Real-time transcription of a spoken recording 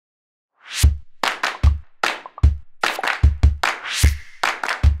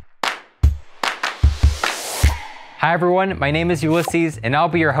Hi everyone, my name is Ulysses and I'll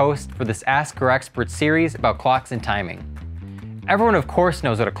be your host for this Ask Our Expert series about clocks and timing. Everyone of course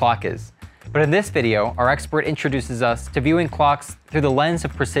knows what a clock is, but in this video, our expert introduces us to viewing clocks through the lens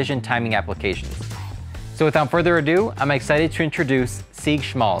of precision timing applications. So without further ado, I'm excited to introduce Sieg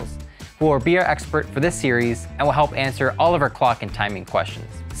Schmalz, who will be our expert for this series and will help answer all of our clock and timing questions.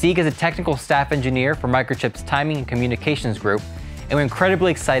 Sieg is a technical staff engineer for Microchip's Timing and Communications Group, and we're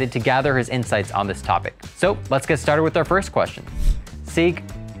incredibly excited to gather his insights on this topic. So let's get started with our first question. Sieg,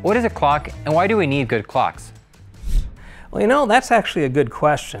 what is a clock and why do we need good clocks? Well, you know, that's actually a good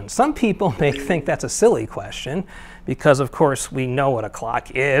question. Some people may think that's a silly question because, of course, we know what a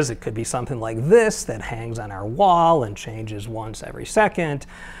clock is. It could be something like this that hangs on our wall and changes once every second,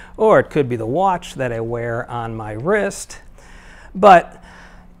 or it could be the watch that I wear on my wrist. But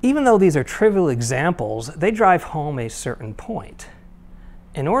even though these are trivial examples, they drive home a certain point.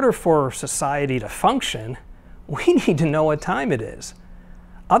 In order for society to function, we need to know what time it is.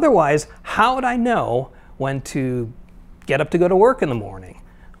 Otherwise, how would I know when to get up to go to work in the morning?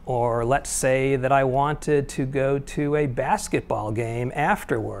 Or let's say that I wanted to go to a basketball game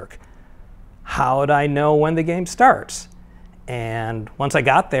after work. How would I know when the game starts? And once I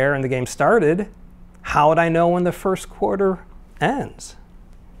got there and the game started, how would I know when the first quarter ends?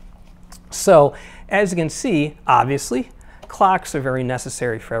 So, as you can see, obviously, clocks are very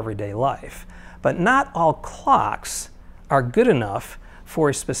necessary for everyday life. But not all clocks are good enough for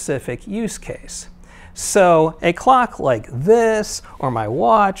a specific use case. So a clock like this or my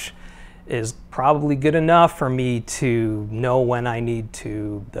watch is probably good enough for me to know when I need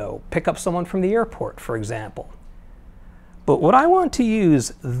to, though, pick up someone from the airport, for example. But would I want to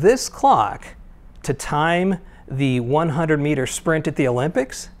use this clock to time the 100-meter sprint at the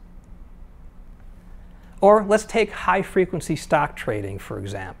Olympics? Or let's take high-frequency stock trading, for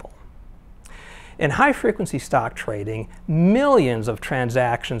example. In high-frequency stock trading, millions of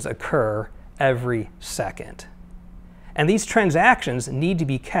transactions occur every second. And these transactions need to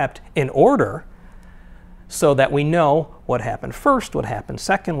be kept in order so that we know what happened first, what happened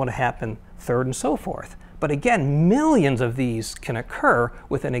second, what happened third, and so forth. But again, millions of these can occur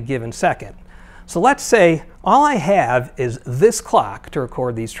within a given second. So let's say all I have is this clock to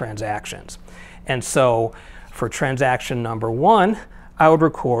record these transactions. And so for transaction number 1, I would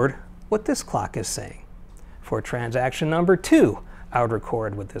record what this clock is saying. For transaction number 2, I would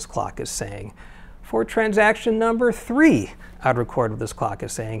record what this clock is saying. For transaction number 3, I'd record what this clock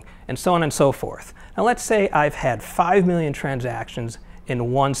is saying, and so on and so forth. Now let's say I've had 5 million transactions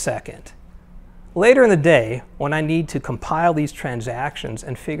in 1 second. Later in the day, when I need to compile these transactions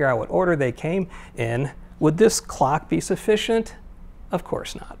and figure out what order they came in, would this clock be sufficient? Of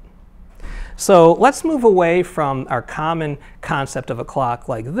course not. So let's move away from our common concept of a clock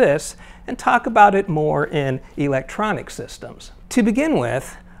like this and talk about it more in electronic systems. To begin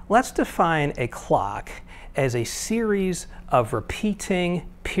with, let's define a clock as a series of repeating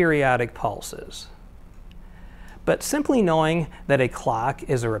periodic pulses. But simply knowing that a clock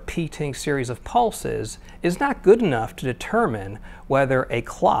is a repeating series of pulses is not good enough to determine whether a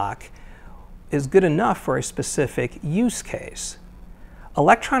clock is good enough for a specific use case.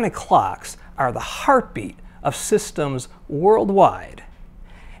 Electronic clocks are the heartbeat of systems worldwide.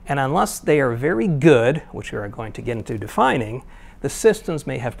 And unless they are very good, which we are going to get into defining, the systems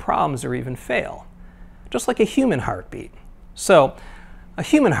may have problems or even fail, just like a human heartbeat. So a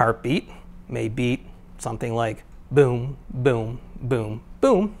human heartbeat may beat something like boom, boom, boom,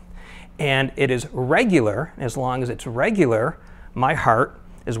 boom, and it is regular. As long as it's regular, my heart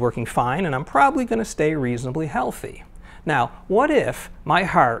is working fine and I'm probably going to stay reasonably healthy. Now, what if my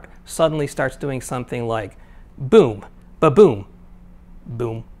heart suddenly starts doing something like boom, ba-boom,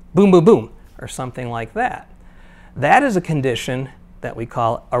 boom, boom, boom, boom, or something like that? That is a condition that we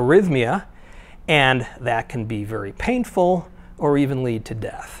call arrhythmia, and that can be very painful or even lead to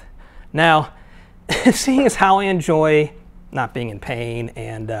death. Now, seeing as how I enjoy not being in pain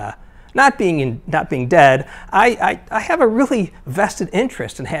and not being dead, I have a really vested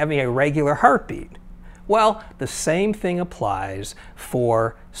interest in having a regular heartbeat. Well, the same thing applies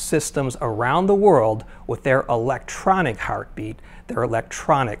for systems around the world with their electronic heartbeat, their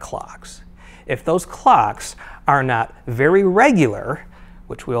electronic clocks. If those clocks are not very regular,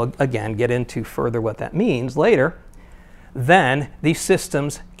 which we'll again get into further what that means later, then these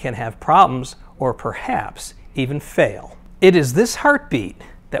systems can have problems or perhaps even fail. It is this heartbeat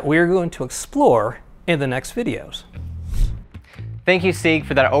that we're going to explore in the next videos. Thank you, Sieg,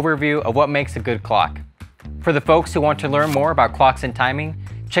 for that overview of what makes a good clock. For the folks who want to learn more about clocks and timing,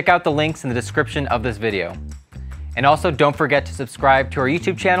 check out the links in the description of this video. And also don't forget to subscribe to our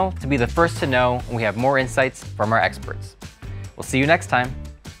YouTube channel to be the first to know when we have more insights from our experts. We'll see you next time.